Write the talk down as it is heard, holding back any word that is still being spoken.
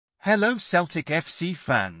Hello Celtic FC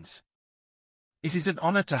fans. It is an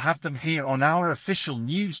honor to have them here on our official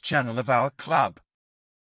news channel of our club.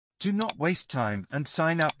 Do not waste time and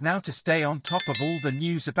sign up now to stay on top of all the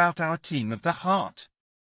news about our team of the heart.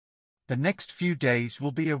 The next few days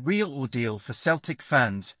will be a real ordeal for Celtic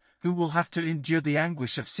fans, who will have to endure the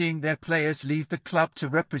anguish of seeing their players leave the club to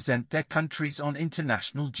represent their countries on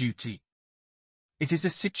international duty. It is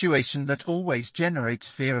a situation that always generates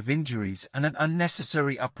fear of injuries and an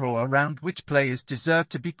unnecessary uproar around which players deserve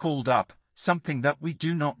to be called up, something that we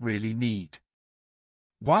do not really need.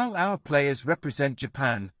 While our players represent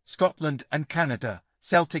Japan, Scotland and Canada,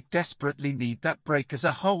 Celtic desperately need that break as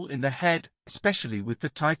a hole in the head, especially with the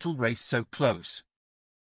title race so close.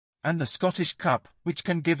 And the Scottish Cup, which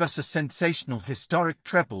can give us a sensational historic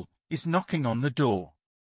treble, is knocking on the door.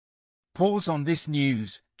 Pause on this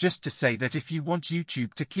news, just to say that if you want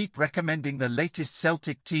YouTube to keep recommending the latest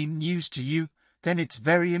Celtic team news to you, then it's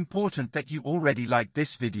very important that you already like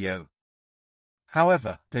this video.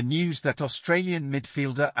 However, the news that Australian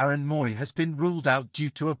midfielder Aaron Mooy has been ruled out due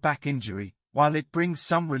to a back injury, while it brings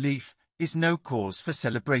some relief, is no cause for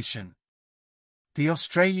celebration. The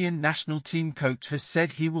Australian national team coach has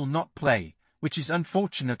said he will not play, which is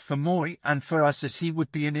unfortunate for Mooy and for us as he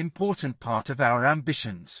would be an important part of our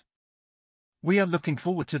ambitions. We are looking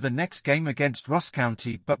forward to the next game against Ross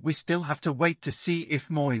County, but we still have to wait to see if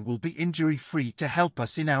Mooy will be injury-free to help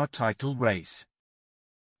us in our title race.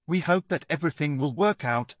 We hope that everything will work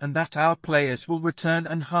out and that our players will return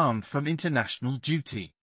unharmed from international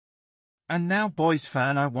duty. And now, boys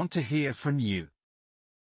fan, I want to hear from you.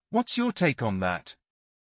 What's your take on that?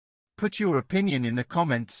 Put your opinion in the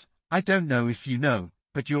comments. I don't know if you know,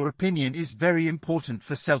 but your opinion is very important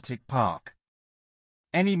for Celtic Park.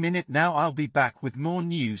 Any minute now I'll be back with more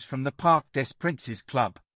news from the Parc des Princes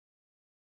Club.